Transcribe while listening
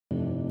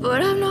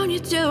But I've known you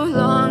too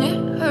long.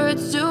 It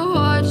hurts to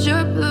watch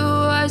your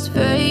blue eyes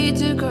fade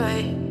to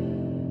gray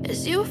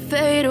as you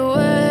fade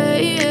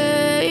away,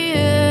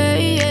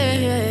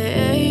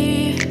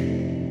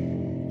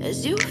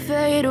 as you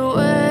fade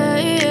away.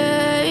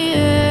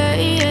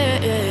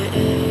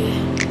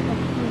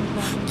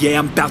 Yeah,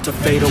 I'm about to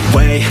fade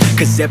away,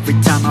 cause every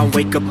time I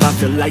wake up I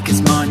feel like it's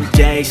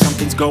Monday.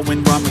 Something's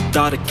going wrong with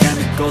all the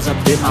chemicals up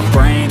in my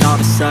brain. All of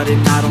a sudden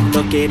I don't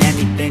look at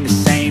anything the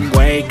same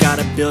way.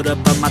 Gotta build up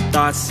of my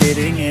thoughts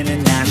sitting in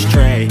an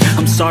ashtray.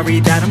 I'm sorry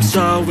that I'm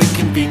so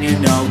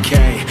inconvenient,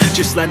 okay.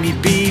 Just let me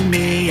be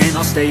me and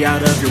I'll stay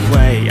out of your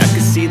way. I can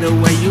see the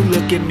way you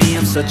look at me,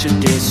 I'm such a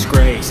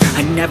disgrace.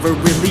 I never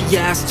really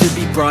asked to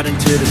be brought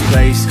into this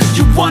place.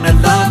 You wanna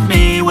love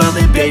me? Well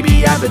then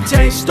baby I have a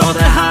taste. All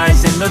the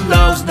highs and the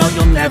lows, no,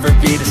 you'll never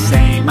be the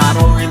same. I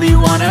don't really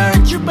wanna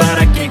hurt you, but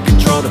I can't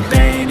control the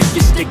pain. If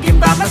you're sticking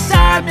by my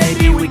side,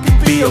 maybe we could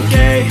be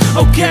okay.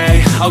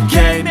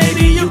 Okay,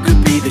 maybe you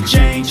could be the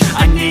change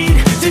I need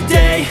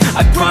today.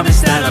 I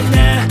promise that I've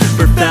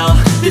never felt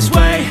this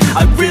way.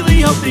 I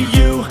really hope that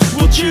you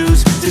will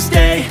choose to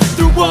stay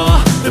through all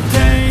the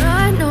pain.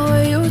 I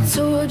know you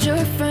told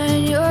your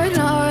friend you're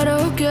not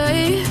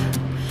okay,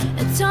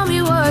 and tell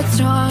me what's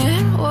wrong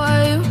and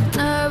why you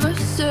never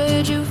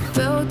said you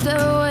felt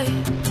that way.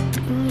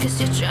 Guess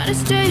you're trying to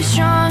stay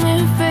strong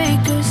and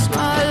fake a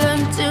smile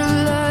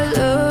until I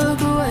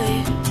look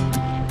away.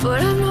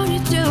 But I've known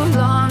you too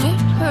long. It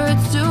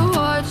hurts to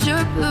watch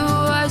your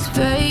blue eyes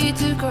fade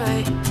to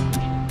gray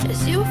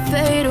as you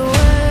fade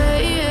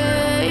away,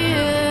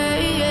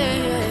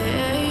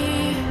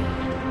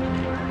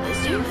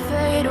 as you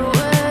fade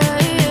away,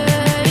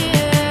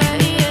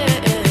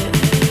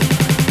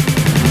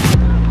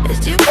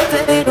 as you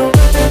fade away.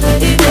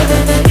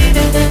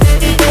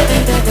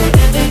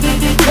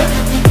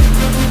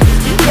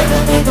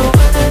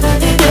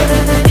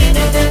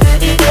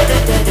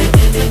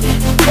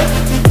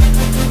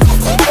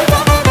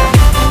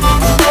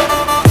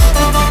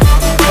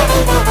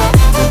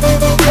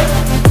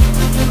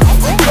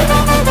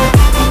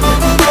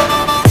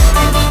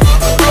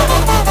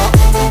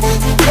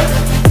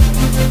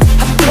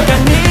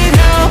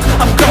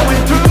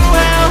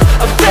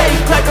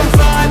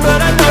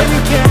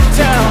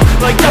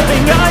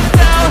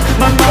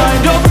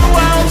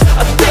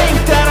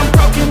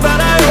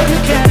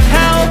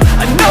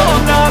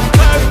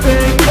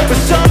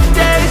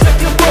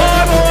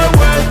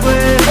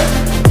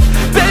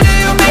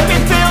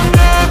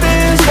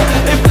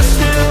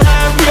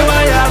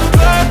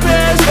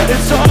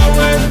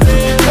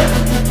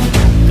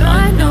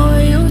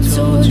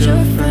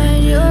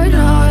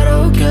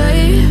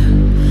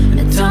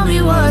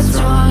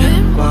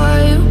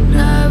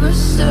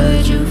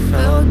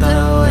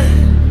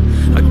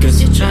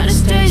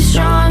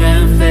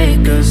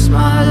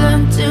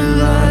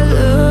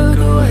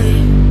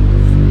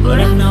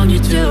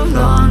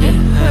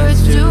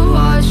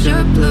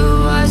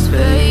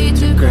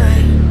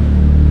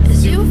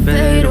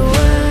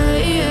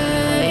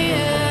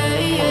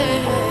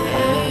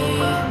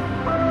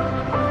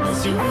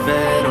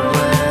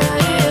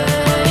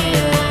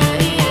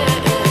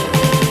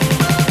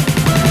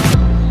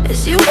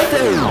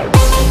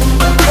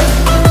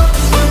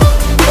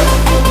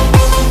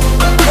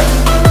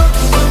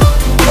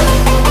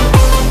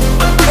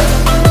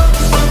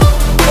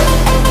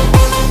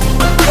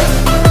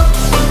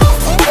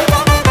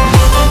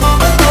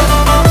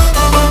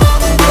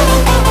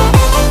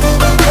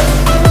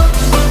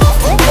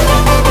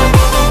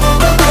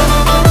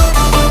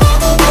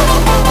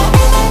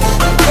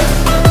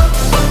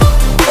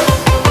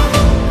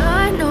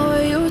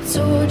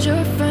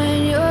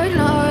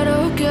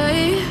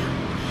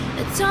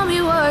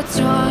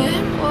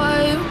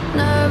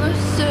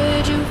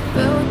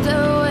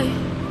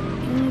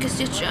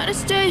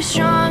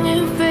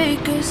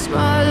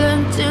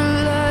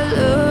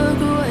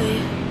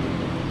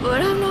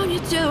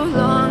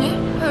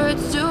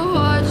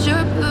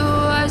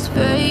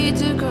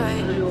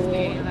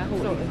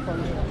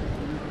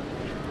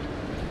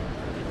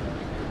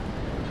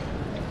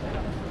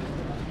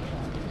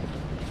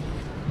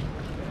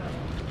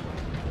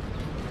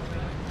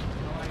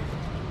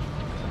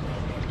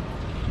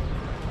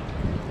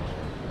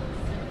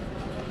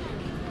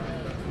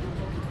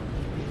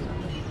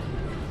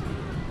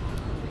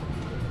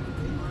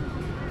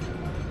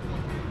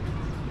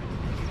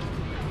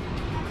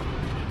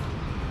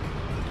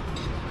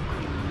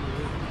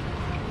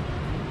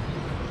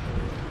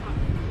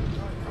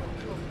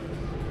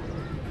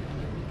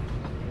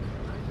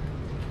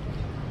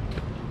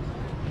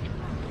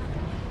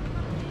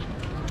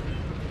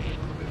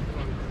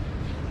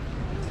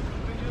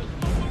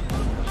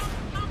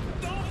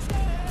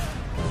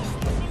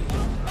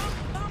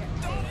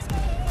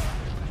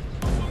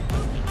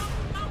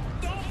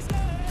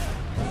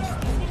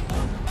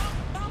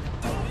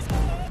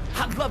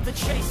 love the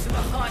chase and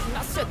the hunt, and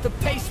I set the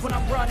pace when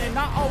I'm running.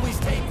 I always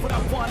take what I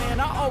want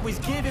and I always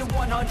give it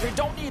 100.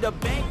 Don't need a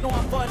bank, no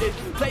I'm funded.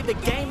 Play the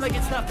game like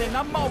it's nothing.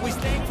 I'm always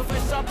thankful for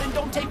something.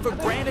 Don't take for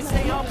granted,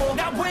 stay humble.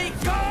 Now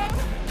wake up,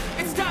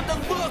 it's time to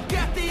look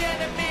at the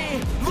enemy.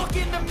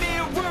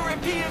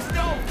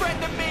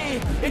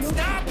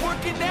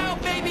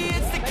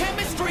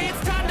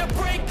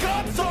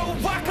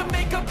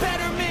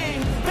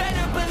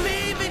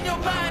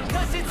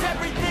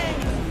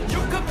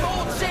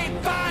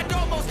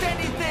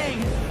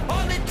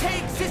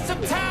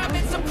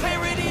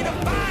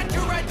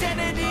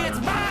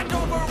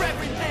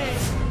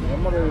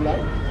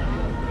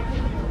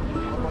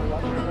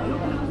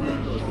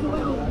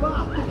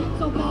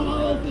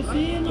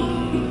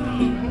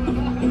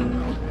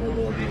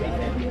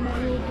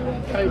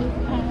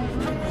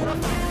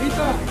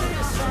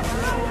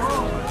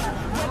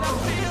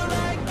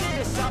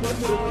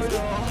 immortal.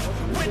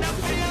 When I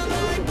feel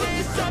like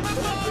this, I'm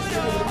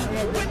immortal.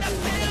 When I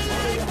feel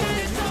like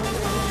this, I'm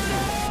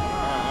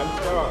immortal.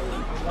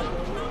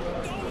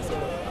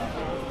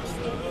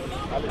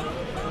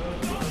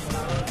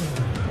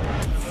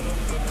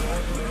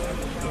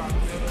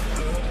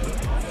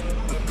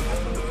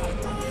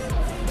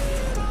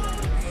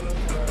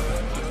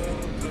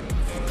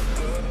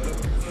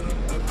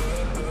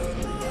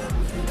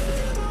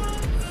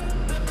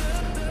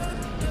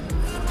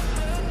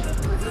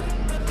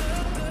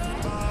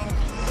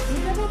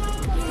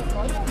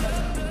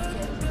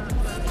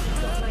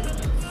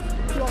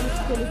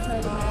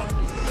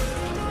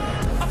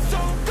 I'm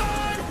so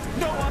good,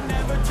 no I'm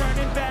never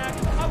turning back.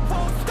 I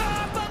won't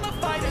stop, I'ma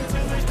fight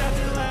until there's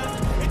nothing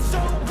left. It's so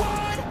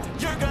what?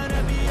 You're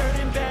gonna be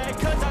hurting bad,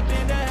 cause I've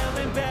been to hell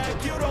and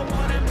back. You don't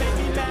wanna make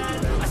me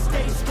mad, I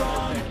stay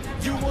strong.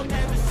 You will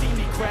never see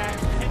me crack.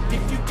 And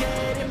if you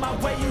get in my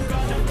way, you're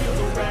gonna feel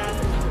the wrath.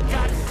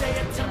 Gotta say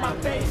it to my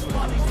face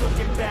while he's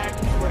looking back.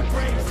 You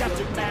embrace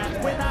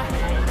aftermath, when I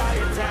hate I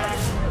attack.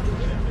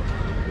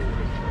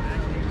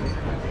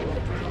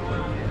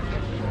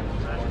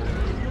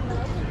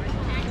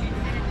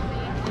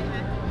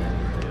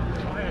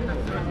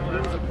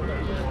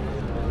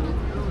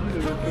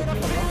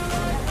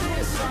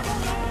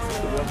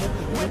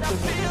 When I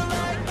feel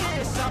like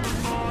this, I'm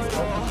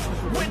immortal.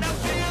 When I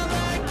feel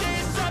like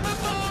this, I'm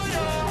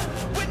immortal.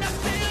 When I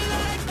feel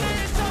like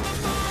this, I'm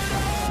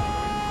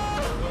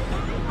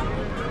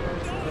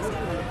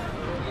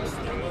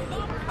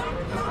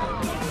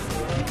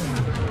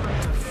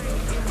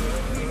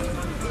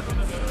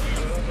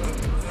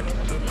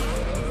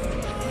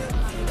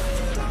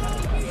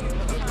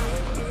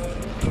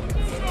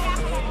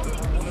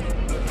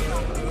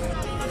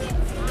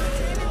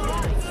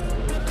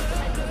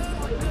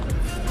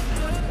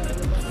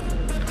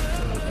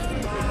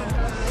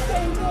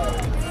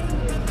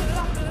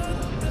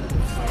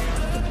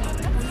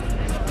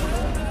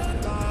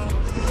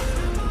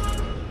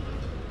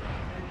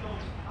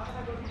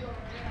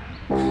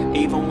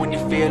Even when you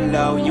feel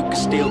low, you can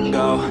still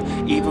go.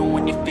 Even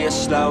when you feel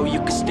slow, you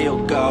can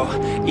still go.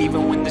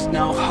 Even when there's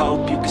no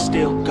hope, you can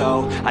still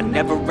go. I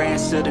never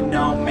answer to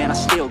no, man, I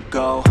still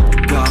go.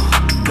 Go,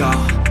 go,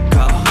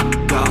 go,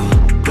 go,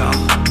 go,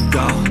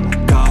 go, go,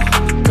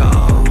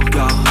 go,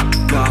 go,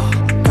 go,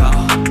 go,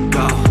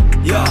 go,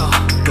 yo,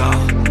 go,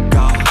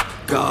 go,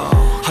 go.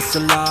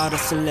 Hustle hard,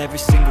 hustle every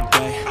single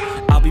day.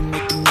 I'll be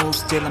making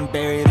moves till I'm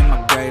buried in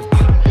my grave.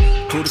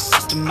 To the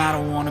system, I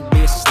don't wanna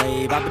be a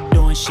slave. I've been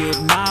doing shit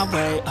my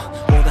way,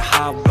 or the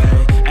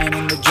highway. And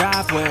in the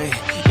driveway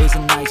is a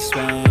nice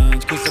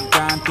range, cause I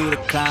grind through the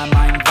climb,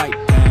 I invite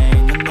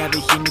pain. You'll never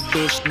hear me,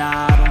 bitch,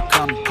 nah, I don't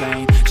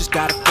complain. Just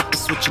gotta flip the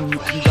switch and you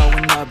can go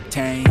and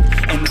obtain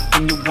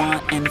anything you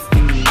want,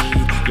 anything you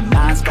need. Your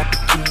mind's got the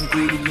key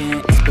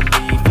ingredient, it's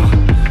belief.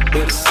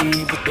 They'll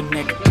deceive with the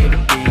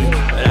negativity,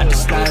 but I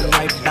just slide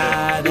right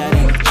by that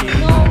energy.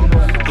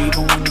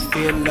 Even when you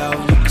feel low,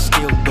 you can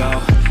still go.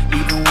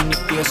 Even when you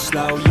feel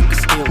slow, you can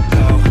still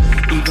go.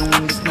 Even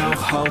when there's no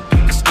hope, you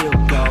can still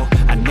go.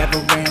 I never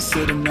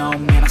answer to no,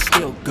 man, I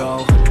still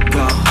go.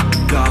 Go,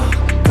 go,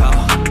 go,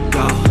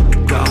 go,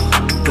 go,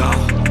 go,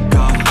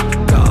 go, go,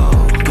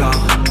 go,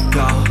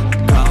 go,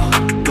 go,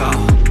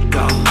 go,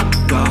 go,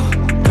 go, go,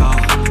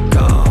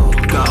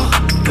 go, go,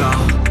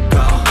 go,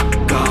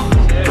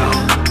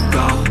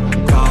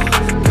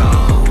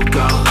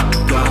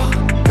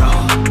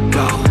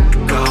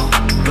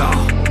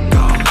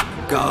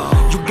 go, go,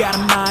 you got a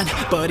mind,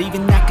 but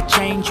even that could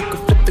change. You could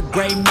flip the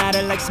gray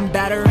matter like some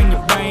batter in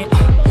your brain.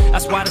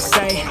 That's why they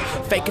say,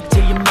 fake it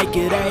till you make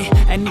it A.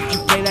 And if you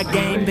play that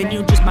game, then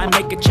you just might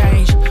make a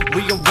change.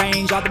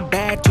 Rearrange all the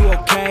bad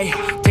to okay.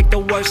 Take the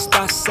worst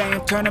thoughts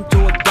saying, turn them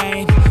to a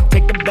game.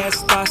 Take the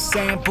best thoughts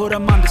saying, put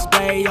them on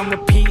display. On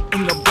repeat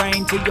in your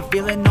brain till you're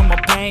feeling no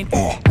more pain.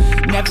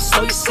 Never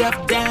slow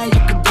yourself down,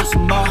 you can do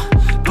some more.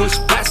 Push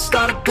past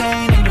all the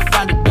pain and you'll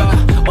find a door.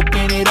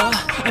 Open it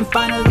up and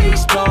finally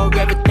explore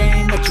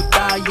everything that you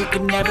thought you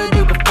could never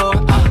do before.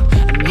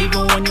 And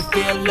even when you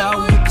feel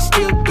low, you can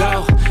still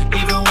go.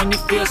 Even when you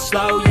feel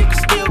slow, you can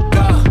still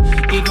go.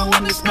 Even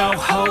when there's no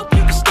hope,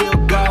 you can still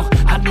go.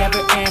 I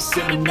never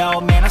answer to no,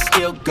 man, I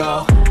still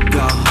go.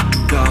 Go,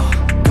 go,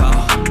 go,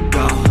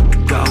 go,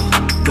 go,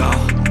 go, go,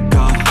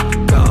 go,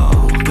 go,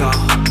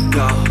 go, go,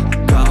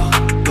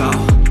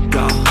 go, go,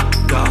 go,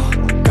 go,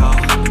 go,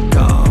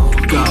 go.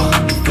 Even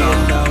when you feel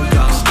low, you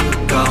can still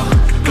go.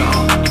 Even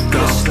when you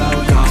feel slow,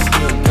 you can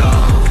still go.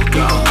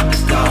 Even when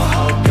there's no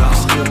hope, you can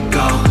still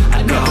go.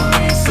 I never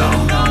answer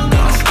to no, man,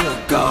 I still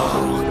go.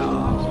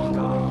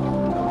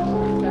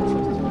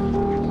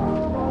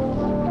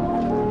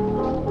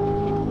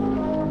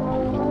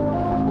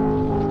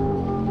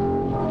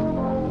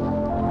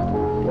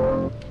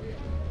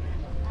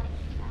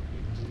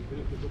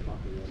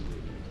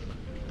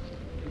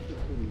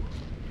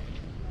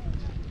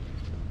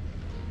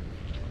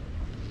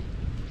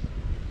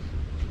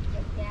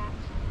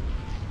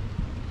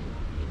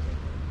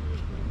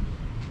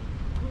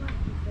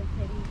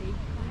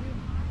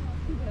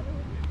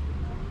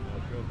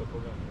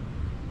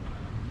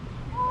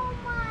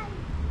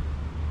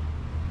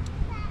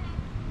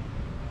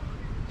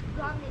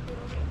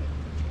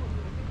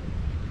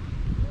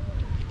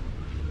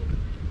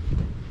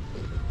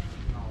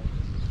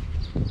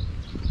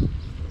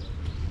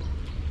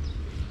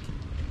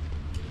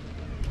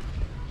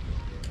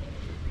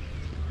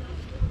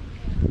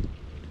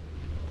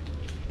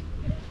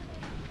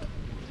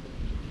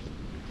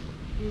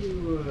 You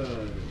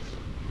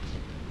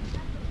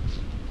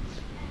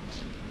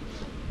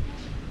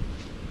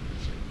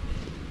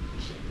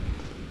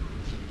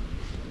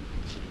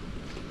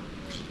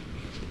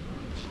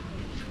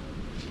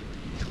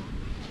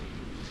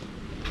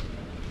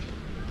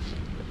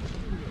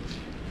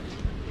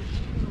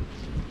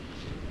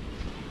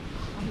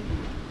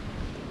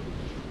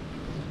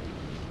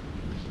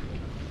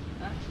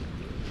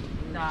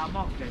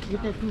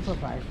take 2 for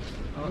 5.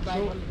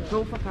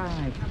 2 for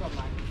 5.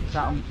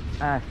 Something.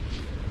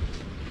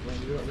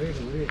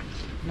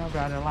 No,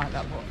 brother, like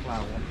that what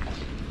flower.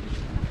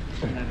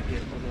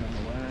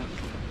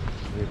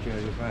 They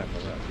charge you 5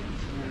 for that.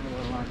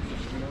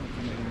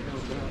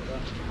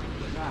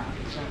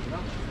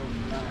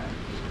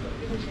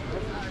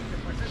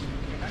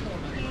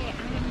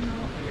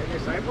 En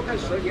esa época el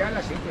sol ya a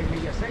las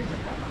 5:30, 6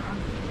 estaba.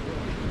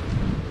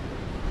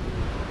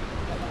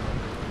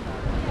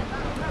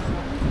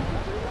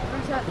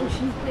 That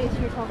ocean place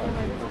you're talking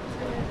about.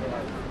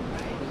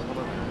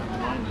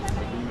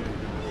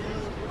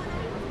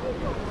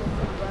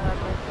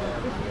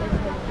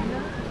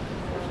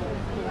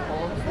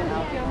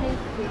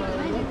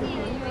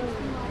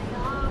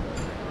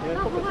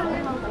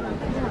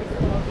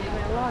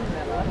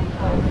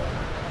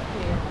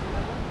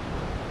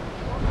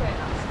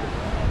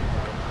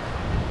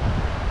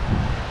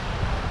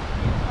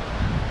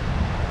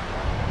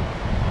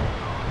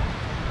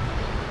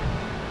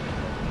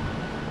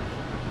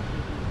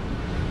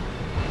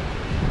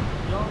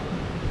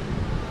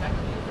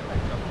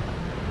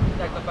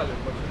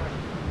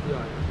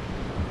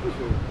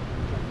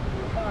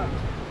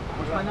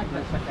 Most már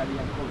nektek se kell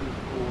ilyen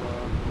Covid-kóra.